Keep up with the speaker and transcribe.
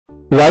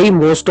Why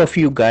most of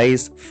you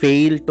guys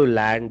fail to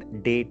land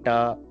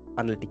data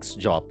analytics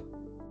job?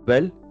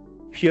 Well,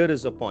 here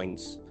is the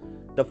points.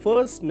 The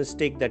first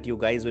mistake that you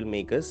guys will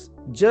make is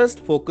just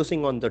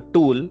focusing on the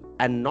tool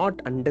and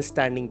not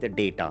understanding the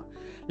data.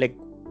 Like,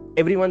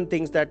 everyone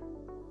thinks that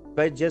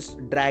by just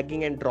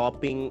dragging and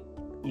dropping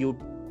you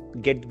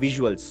get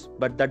visuals,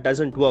 but that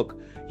doesn't work.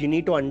 You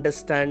need to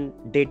understand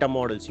data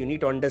models, you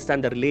need to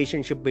understand the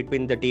relationship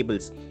between the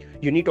tables,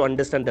 you need to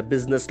understand the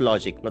business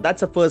logic. Now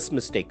that's the first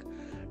mistake.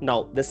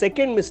 Now the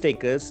second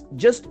mistake is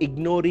just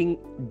ignoring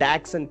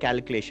DAX and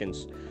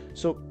calculations.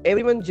 So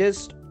everyone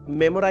just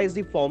memorize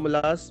the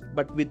formulas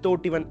but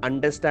without even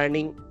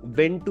understanding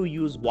when to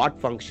use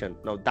what function.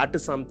 Now that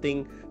is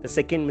something, the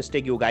second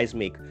mistake you guys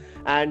make.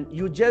 And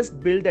you just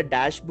build a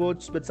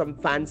dashboards with some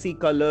fancy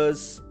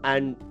colors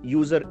and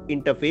user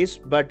interface,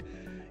 but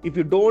if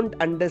you don't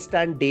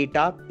understand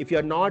data, if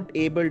you're not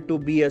able to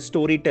be a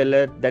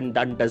storyteller, then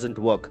that doesn't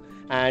work.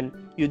 And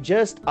you're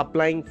just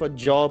applying for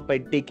job by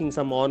taking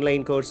some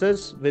online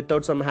courses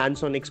without some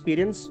hands-on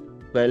experience,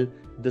 well,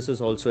 this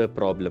is also a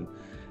problem.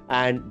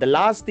 And the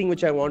last thing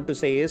which I want to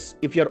say is,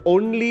 if you're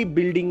only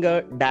building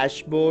a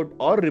dashboard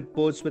or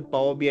reports with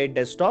Power BI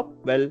desktop,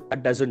 well,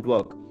 that doesn't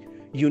work.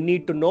 You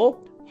need to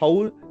know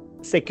how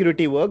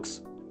security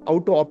works, how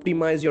to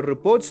optimize your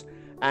reports,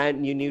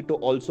 and you need to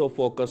also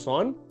focus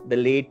on the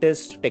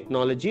latest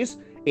technologies,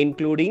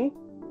 including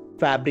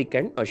Fabric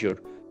and Azure.